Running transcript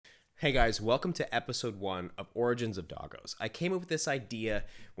Hey guys, welcome to episode 1 of Origins of Doggos. I came up with this idea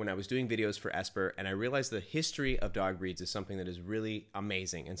when I was doing videos for Esper, and I realized the history of dog breeds is something that is really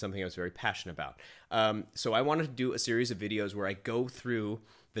amazing and something I was very passionate about. So I wanted to do a series of videos where I go through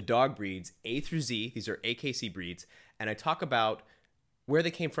the dog breeds A through Z, these are AKC breeds, and I talk about where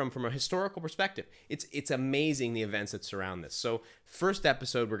they came from a historical perspective. It's amazing the events that surround this. So first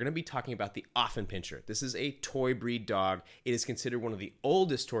episode, we're going to be talking about the Affenpinscher. This is a toy breed dog. It is considered one of the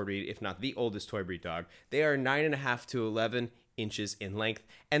oldest toy breed, if not the oldest toy breed dog. They are 9.5 to 11 inches in length,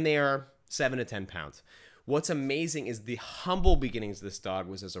 and they are 7 to 10 pounds. What's amazing is the humble beginnings of this dog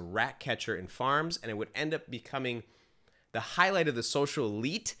was as a rat catcher in farms, and it would end up becoming the highlight of the social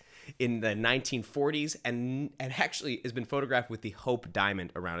elite in the 1940s, and actually has been photographed with the Hope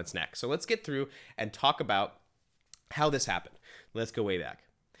Diamond around its neck. So let's get through and talk about how this happened. Let's go way back.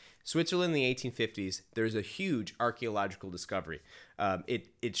 Switzerland in the 1850s, there's a huge archaeological discovery.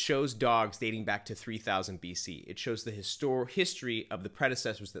 It shows dogs dating back to 3000 BC. It shows the history of the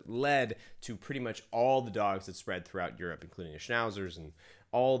predecessors that led to pretty much all the dogs that spread throughout Europe, including the Schnauzers and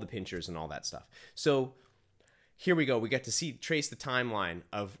all the Pinschers and all that stuff. So here we go. We get to trace the timeline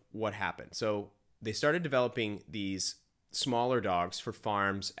of what happened. So they started developing these smaller dogs for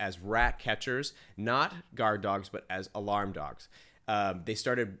farms as rat catchers, not guard dogs, but as alarm dogs. They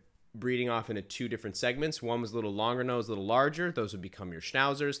started breeding off into two different segments. One was a little longer nose, a little larger. Those would become your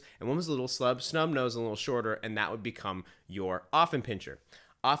Schnauzers. And one was a little snub nose, a little shorter, and that would become your Affenpinscher.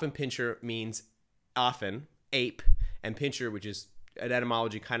 Affenpinscher means Affen, ape, and Pinscher, which is an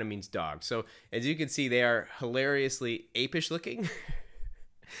etymology, kind of means dog. So as you can see, they are hilariously apish looking.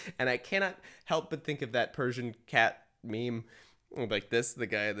 And I cannot help but think of that Persian cat meme like this, the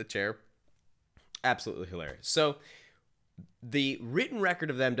guy in the chair. Absolutely hilarious. So the written record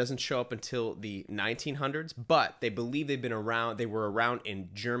of them doesn't show up until the 1900s, but they believe they've been around. They were around in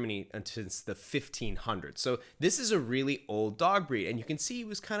Germany since the 1500s. So this is a really old dog breed, and you can see it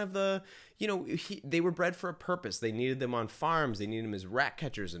was kind of the, they were bred for a purpose. They needed them on farms. They needed them as rat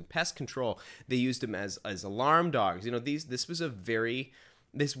catchers and pest control. They used them as alarm dogs.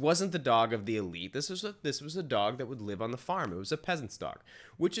 This wasn't the dog of the elite. This was a dog that would live on the farm. It was a peasant's dog,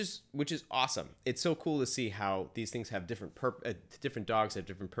 which is awesome. It's so cool to see how these things have different dogs have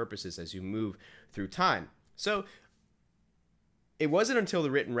different purposes as you move through time. So it wasn't until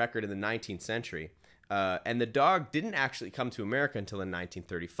the written record in the 19th century, and the dog didn't actually come to America until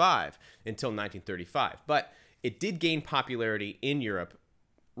 1935, but it did gain popularity in Europe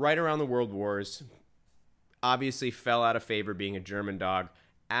right around the World Wars. Obviously fell out of favor being a German dog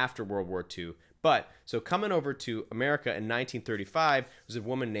after World War II. But, so coming over to America in 1935 was a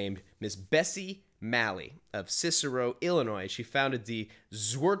woman named Miss Bessie Malley of Cicero, Illinois. She founded the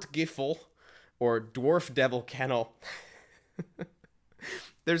Zwartgiffel, or Dwarf Devil Kennel.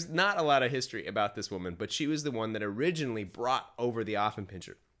 There's not a lot of history about this woman, but she was the one that originally brought over the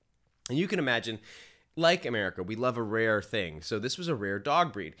Affenpinscher. And you can imagine, like America, we love a rare thing. So this was a rare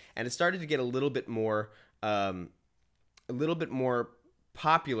dog breed, and it started to get a little bit more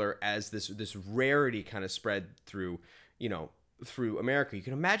popular as this rarity kind of spread through America. You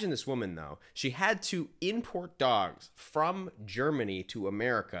can imagine this woman, though. She had to import dogs from Germany to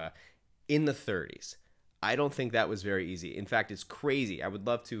America in the 30s. I don't think that was very easy. In fact, it's crazy. I would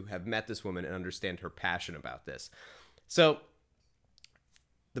love to have met this woman and understand her passion about this. So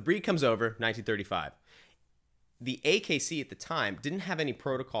the breed comes over 1935. The AKC at the time didn't have any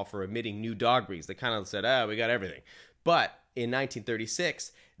protocol for admitting new dog breeds. They kind of said, we got everything. But in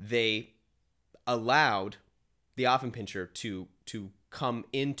 1936, they allowed the Affenpinscher to come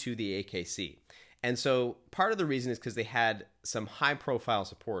into the AKC. And so part of the reason is because they had some high-profile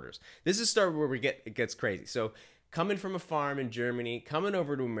supporters. This is where it gets crazy. So coming from a farm in Germany, coming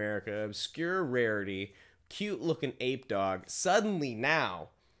over to America, obscure rarity, cute-looking ape dog, suddenly now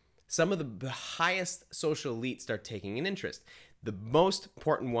some of the highest social elite start taking an interest. The most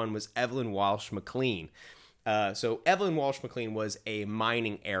important one was Evelyn Walsh McLean. So Evelyn Walsh McLean was a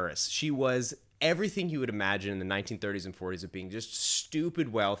mining heiress. She was everything you would imagine in the 1930s and 40s of being just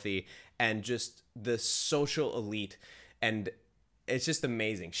stupid wealthy and just the social elite. And it's just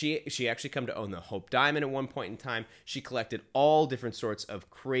amazing. She actually come to own the Hope Diamond at one point in time. She collected all different sorts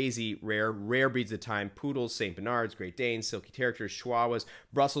of crazy rare breeds at the time: poodles, Saint Bernards, Great Danes, Silky Terriers, Chihuahuas,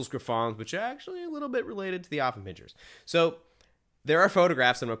 Brussels Griffons, which are actually a little bit related to the Affenpinschers. So there are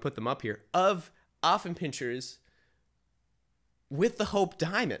photographs, and I'm going to put them up here, of Affenpinschers with the Hope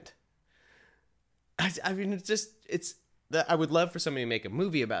Diamond. I mean, I would love for somebody to make a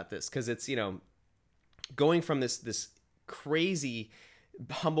movie about this, because it's, going from this crazy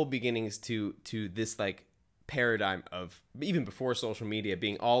humble beginnings to this like paradigm of, even before social media,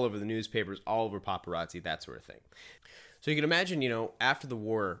 being all over the newspapers, all over paparazzi, that sort of thing. So you can imagine, after the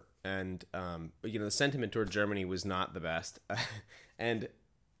war, and the sentiment toward Germany was not the best, and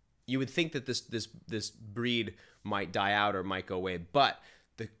you would think that this breed might die out or might go away, but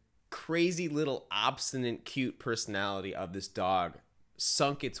the crazy little obstinate, cute personality of this dog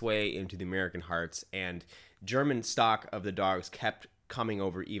sunk its way into the American hearts, and German stock of the dogs kept coming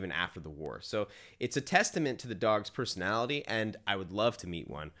over even after the war. So it's a testament to the dog's personality, and I would love to meet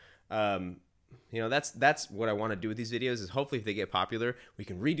one. That's what I want to do with these videos, is hopefully if they get popular, we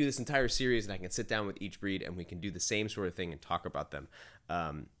can redo this entire series and I can sit down with each breed and we can do the same sort of thing and talk about them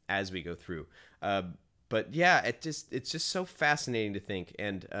as we go through. But yeah, it's just so fascinating to think,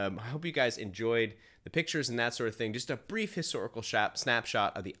 and I hope you guys enjoyed the pictures and that sort of thing. Just a brief historical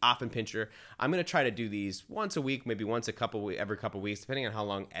snapshot of the Affenpinscher. I'm going to try to do these once a week, maybe once every couple weeks, depending on how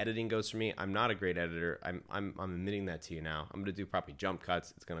long editing goes for me. I'm not a great editor. I'm admitting that to you now. I'm going to do probably jump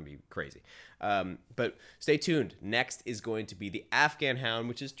cuts. It's going to be crazy. But stay tuned. Next is going to be the Afghan Hound,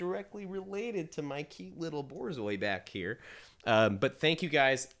 which is directly related to my cute little Borzoi back here. But thank you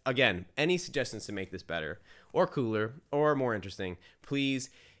guys. Again, any suggestions to make this better or cooler or more interesting, please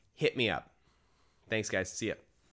hit me up. Thanks, guys. See ya.